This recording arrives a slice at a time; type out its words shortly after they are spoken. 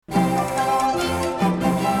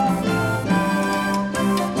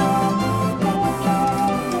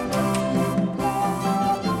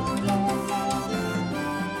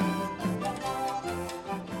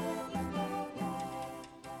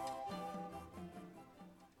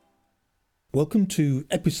Welcome to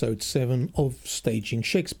episode 7 of Staging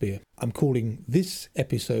Shakespeare. I'm calling this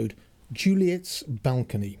episode Juliet's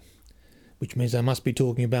Balcony, which means I must be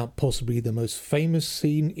talking about possibly the most famous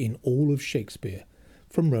scene in all of Shakespeare,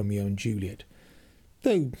 from Romeo and Juliet.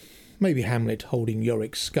 Though maybe Hamlet holding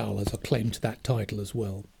Yorick's skull has a claim to that title as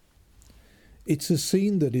well. It's a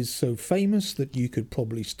scene that is so famous that you could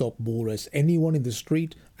probably stop more or less anyone in the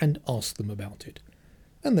street and ask them about it,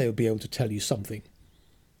 and they'll be able to tell you something.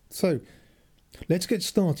 So, let's get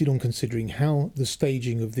started on considering how the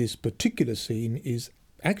staging of this particular scene is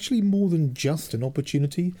actually more than just an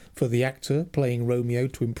opportunity for the actor playing Romeo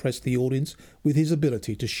to impress the audience with his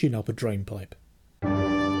ability to shin up a drainpipe.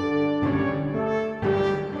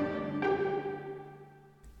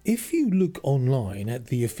 If you look online at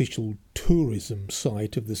the official tourism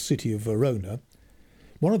site of the city of Verona,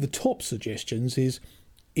 one of the top suggestions is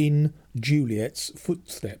 "In Juliet's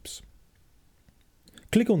Footsteps."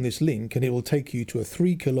 Click on this link and it will take you to a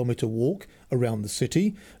 3-kilometre walk around the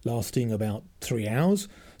city, lasting about 3 hours,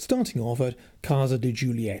 starting off at Casa di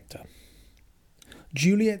Giulietta.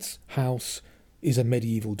 Juliet's house is a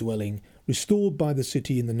medieval dwelling restored by the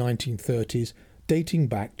city in the 1930s, dating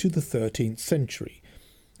back to the 13th century,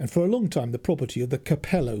 and for a long time the property of the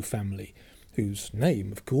Capello family, whose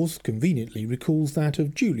name, of course, conveniently recalls that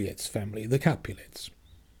of Juliet's family, the Capulets.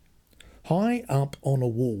 High up on a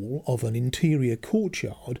wall of an interior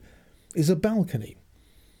courtyard is a balcony,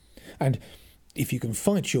 and if you can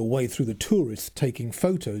fight your way through the tourists taking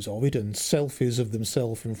photos of it and selfies of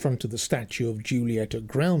themselves in front of the statue of Juliet at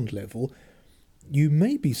ground level, you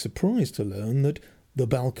may be surprised to learn that the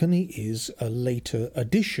balcony is a later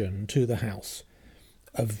addition to the house,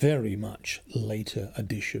 a very much later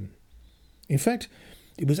addition. In fact,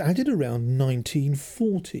 it was added around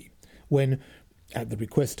 1940, when, at the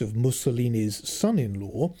request of Mussolini's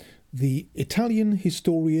son-in-law, the Italian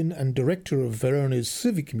historian and director of Verona's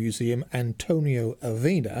Civic Museum, Antonio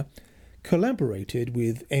Avena, collaborated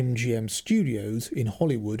with MGM Studios in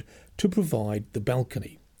Hollywood to provide the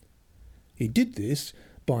balcony. He did this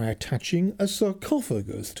by attaching a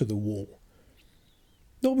sarcophagus to the wall.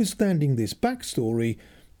 Notwithstanding this backstory,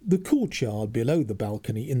 the courtyard below the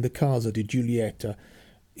balcony in the Casa di Giulietta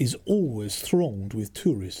is always thronged with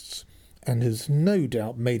tourists, and has no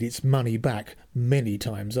doubt made its money back many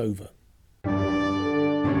times over.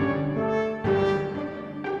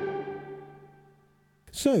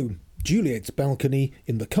 So, Juliet's balcony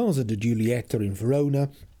in the Casa di Giulietta in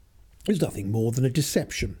Verona is nothing more than a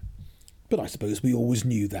deception. But I suppose we always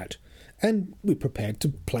knew that, and we're prepared to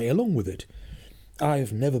play along with it.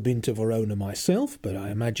 I've never been to Verona myself, but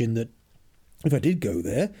I imagine that if I did go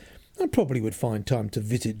there, I probably would find time to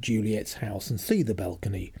visit Juliet's house and see the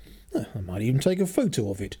balcony. I might even take a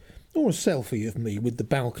photo of it, or a selfie of me with the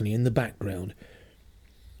balcony in the background.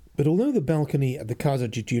 But although the balcony at the Casa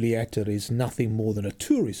di Giulietta is nothing more than a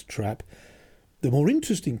tourist trap, the more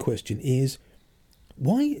interesting question is,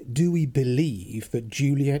 why do we believe that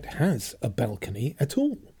Juliet has a balcony at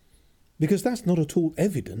all? Because that's not at all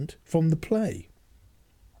evident from the play.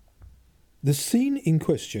 The scene in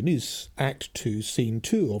question is Act 2, Scene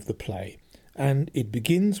 2 of the play, and it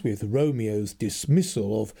begins with Romeo's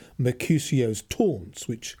dismissal of Mercutio's taunts,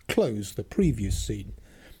 which close the previous scene.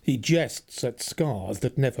 He jests at scars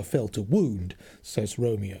that never felt a wound, says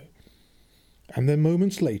Romeo. And then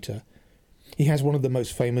moments later, he has one of the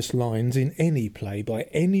most famous lines in any play by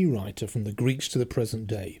any writer from the Greeks to the present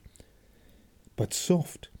day. "But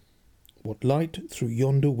soft, what light through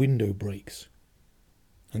yonder window breaks."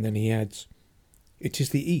 And then he adds, "It is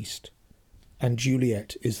the east, and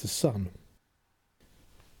Juliet is the sun."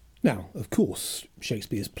 Now, of course,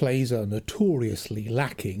 Shakespeare's plays are notoriously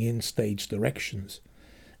lacking in stage directions.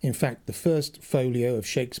 In fact, the first folio of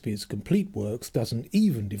Shakespeare's complete works doesn't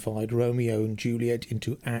even divide Romeo and Juliet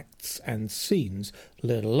into acts and scenes,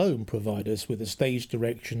 let alone provide us with a stage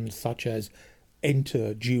direction such as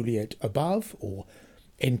 "Enter Juliet above" or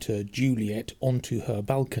 "Enter Juliet onto her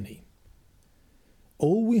balcony."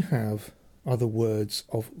 All we have are the words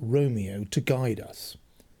of Romeo to guide us,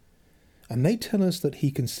 and they tell us that he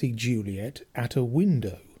can see Juliet at a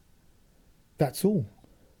window. That's all.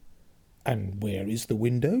 And where is the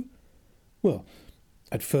window? Well,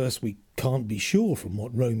 at first we can't be sure from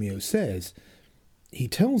what Romeo says. He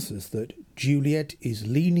tells us that Juliet is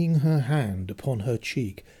leaning her hand upon her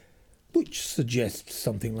cheek, which suggests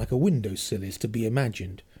something like a windowsill is to be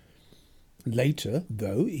imagined. Later,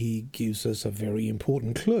 though, he gives us a very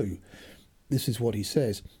important clue. This is what he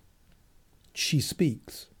says. "She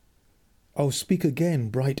speaks. O speak again,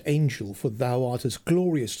 bright angel, for thou art as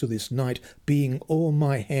glorious to this night, being o'er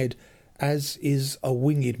my head, as is a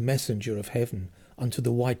winged messenger of heaven, unto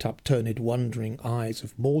the white upturned wondering eyes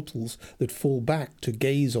of mortals that fall back to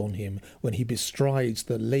gaze on him when he bestrides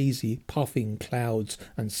the lazy puffing clouds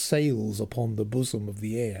and sails upon the bosom of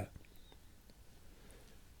the air.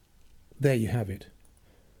 There you have it.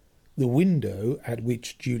 The window at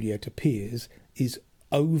which Juliet appears is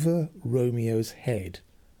over Romeo's head,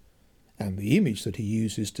 and the image that he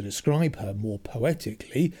uses to describe her more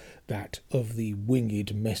poetically, that of the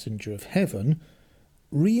winged messenger of heaven,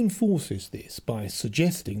 reinforces this by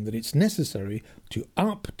suggesting that it's necessary to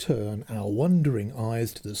upturn our wondering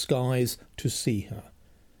eyes to the skies to see her.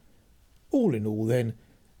 All in all, then,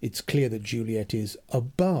 it's clear that Juliet is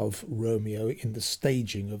above Romeo in the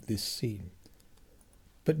staging of this scene,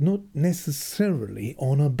 but not necessarily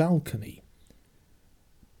on a balcony.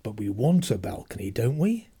 But we want a balcony, don't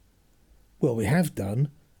we? Well, we have done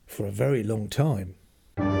for a very long time.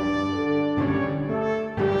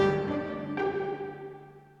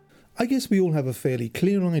 I guess we all have a fairly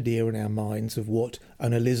clear idea in our minds of what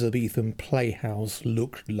an Elizabethan playhouse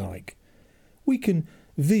looked like. We can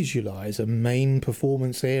visualise a main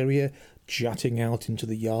performance area jutting out into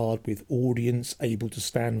the yard with audience able to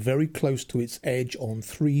stand very close to its edge on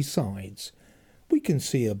three sides. We can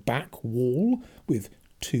see a back wall with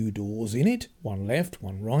two doors in it, one left,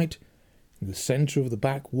 one right. In the centre of the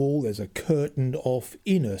back wall there's a curtained-off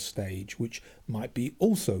inner stage, which might be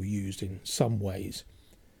also used in some ways.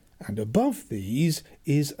 And above these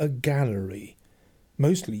is a gallery,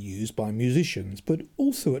 mostly used by musicians, but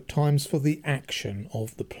also at times for the action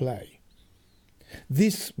of the play.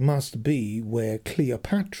 This must be where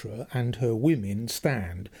Cleopatra and her women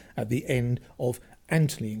stand at the end of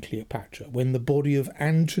Antony and Cleopatra, when the body of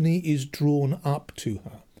Antony is drawn up to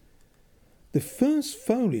her. The first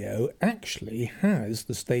folio actually has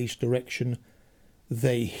the stage direction,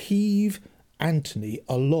 "They heave Antony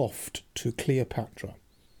aloft to Cleopatra."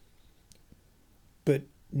 But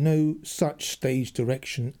no such stage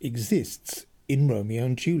direction exists in Romeo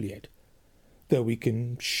and Juliet, though we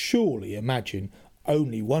can surely imagine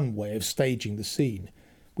only one way of staging the scene,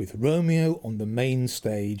 with Romeo on the main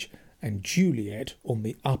stage and Juliet on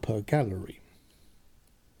the upper gallery.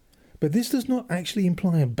 But this does not actually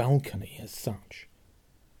imply a balcony as such.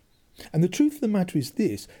 And the truth of the matter is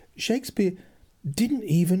this: Shakespeare didn't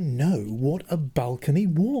even know what a balcony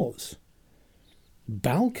was.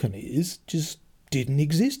 Balconies just didn't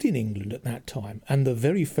exist in England at that time, and the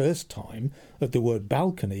very first time that the word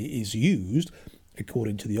balcony is used,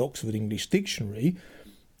 according to the Oxford English Dictionary,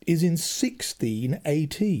 is in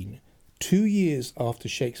 1618, 2 years after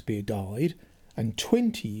Shakespeare died, and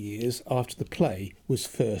 20 years after the play was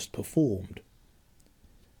first performed.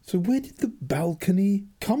 So where did the balcony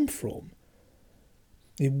come from?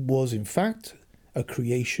 It was, in fact, a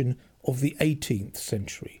creation of the 18th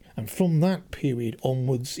century, and from that period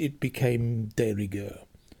onwards it became de rigueur.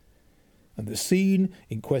 And the scene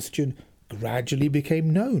in question gradually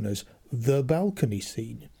became known as the balcony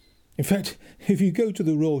scene. In fact, if you go to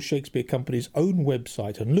the Royal Shakespeare Company's own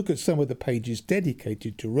website and look at some of the pages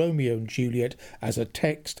dedicated to Romeo and Juliet as a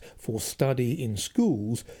text for study in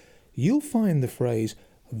schools, you'll find the phrase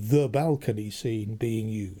 "the balcony scene" being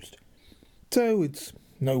used. So it's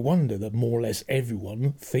no wonder that more or less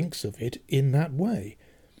everyone thinks of it in that way.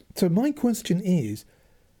 So my question is,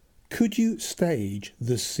 could you stage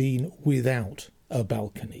the scene without a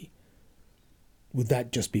balcony? Would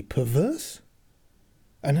that just be perverse?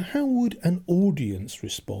 And how would an audience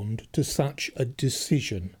respond to such a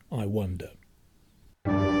decision, I wonder?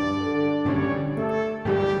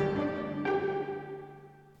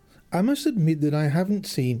 I must admit that I haven't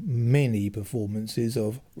seen many performances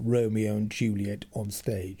of Romeo and Juliet on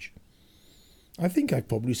stage. I think I've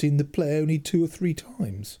probably seen the play only 2 or 3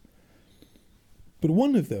 times. But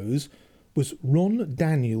one of those was Ron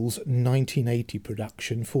Daniels' 1980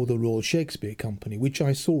 production for the Royal Shakespeare Company, which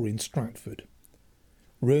I saw in Stratford.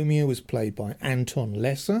 Romeo was played by Anton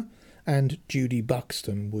Lesser, and Judy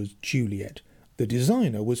Buxton was Juliet. The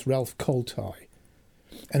designer was Ralph Koltai.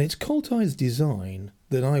 And it's Koltai's design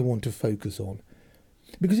that I want to focus on,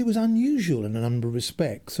 because it was unusual in a number of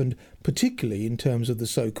respects, and particularly in terms of the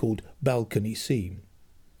so-called balcony scene.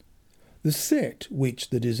 The set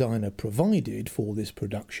which the designer provided for this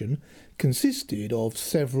production consisted of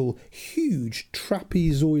several huge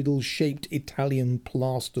trapezoidal-shaped Italian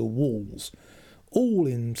plaster walls, all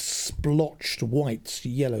in splotched whites,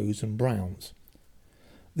 yellows and browns.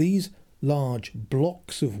 These large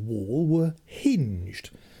blocks of wall were hinged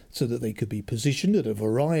so that they could be positioned at a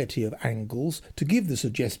variety of angles to give the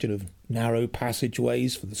suggestion of narrow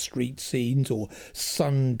passageways for the street scenes or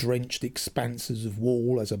sun-drenched expanses of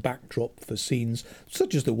wall as a backdrop for scenes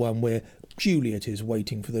such as the one where Juliet is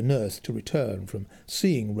waiting for the nurse to return from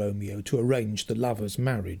seeing Romeo to arrange the lovers'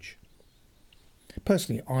 marriage.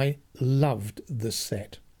 Personally, I loved the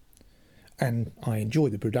set, and I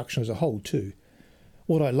enjoyed the production as a whole too.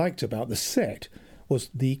 What I liked about the set was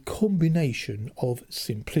the combination of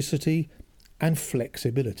simplicity and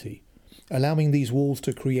flexibility, allowing these walls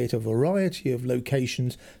to create a variety of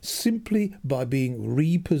locations simply by being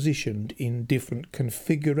repositioned in different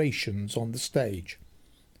configurations on the stage.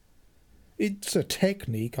 It's a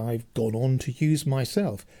technique I've gone on to use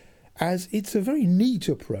myself, as it's a very neat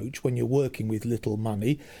approach when you're working with little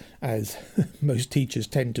money, as most teachers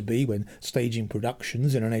tend to be when staging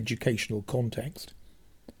productions in an educational context.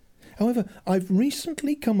 However, I've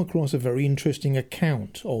recently come across a very interesting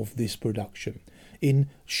account of this production in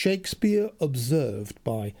Shakespeare Observed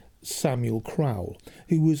by Samuel Crowell,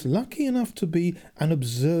 who was lucky enough to be an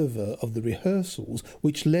observer of the rehearsals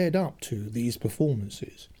which led up to these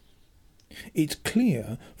performances. It's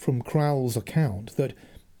clear from Crowell's account that,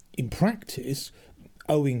 in practice,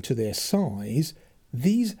 owing to their size,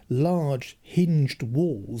 these large hinged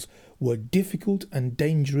walls were difficult and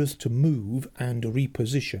dangerous to move and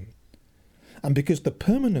reposition. And because the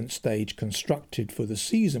permanent stage constructed for the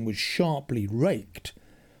season was sharply raked,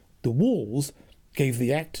 the walls gave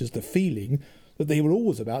the actors the feeling that they were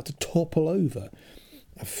always about to topple over,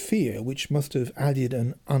 a fear which must have added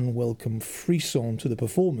an unwelcome frisson to the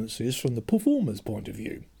performances from the performer's point of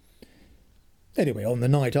view. Anyway, on the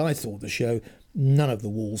night I saw the show, none of the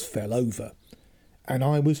walls fell over, and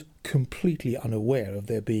I was completely unaware of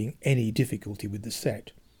there being any difficulty with the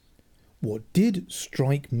set. What did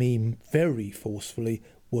strike me very forcefully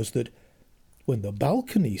was that when the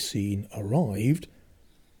balcony scene arrived,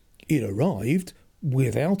 it arrived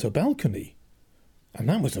without a balcony, and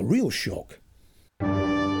that was a real shock.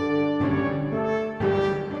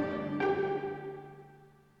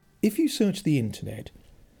 If you search the internet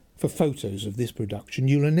for photos of this production,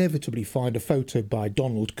 you'll inevitably find a photo by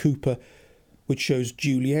Donald Cooper which shows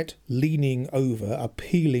Juliet leaning over a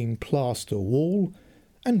peeling plaster wall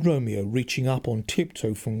and Romeo reaching up on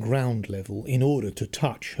tiptoe from ground level in order to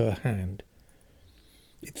touch her hand.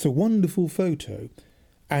 It's a wonderful photo,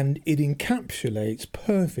 and it encapsulates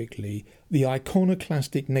perfectly the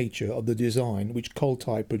iconoclastic nature of the design which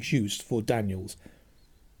Koltai produced for Daniels.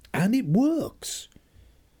 And it works!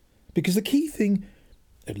 Because the key thing,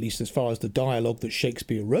 at least as far as the dialogue that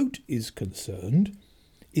Shakespeare wrote is concerned,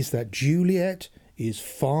 is that Juliet is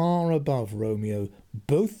far above Romeo,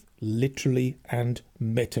 both literally and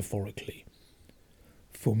metaphorically.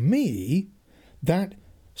 For me, that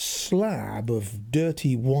slab of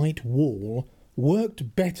dirty white wall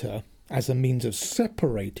worked better as a means of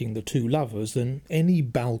separating the two lovers than any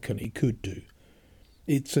balcony could do.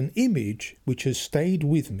 It's an image which has stayed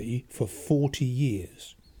with me for 40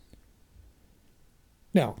 years.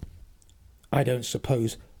 Now, I don't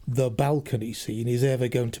suppose the balcony scene is ever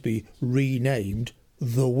going to be renamed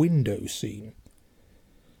the window scene.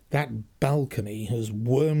 That balcony has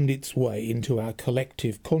wormed its way into our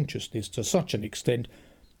collective consciousness to such an extent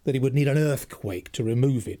that it would need an earthquake to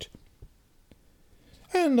remove it.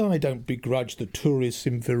 And I don't begrudge the tourists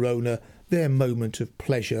in Verona their moment of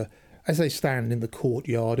pleasure as they stand in the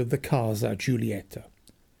courtyard of the Casa Giulietta.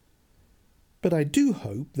 But I do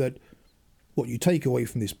hope that what you take away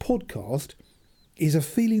from this podcast is a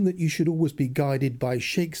feeling that you should always be guided by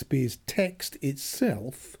Shakespeare's text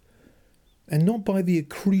itself and not by the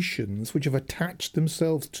accretions which have attached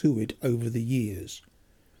themselves to it over the years.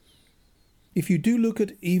 If you do look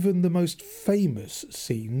at even the most famous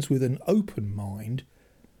scenes with an open mind,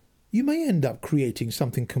 you may end up creating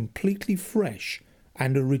something completely fresh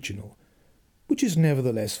and original, which is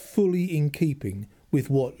nevertheless fully in keeping with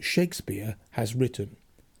what Shakespeare has written.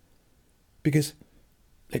 Because,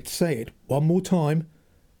 let's say it one more time,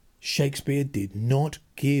 Shakespeare did not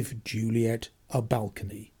give Juliet a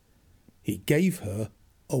balcony. He gave her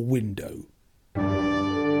a window.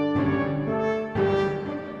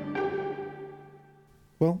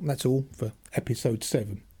 Well, that's all for episode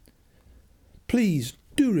 7. Please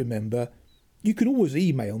do remember, you can always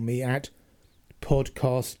email me at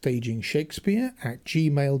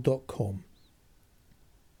podcaststagingshakespeare@gmail.com.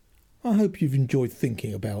 I hope you've enjoyed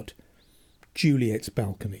thinking about Juliet's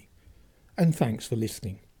balcony, and thanks for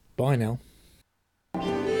listening. Bye now.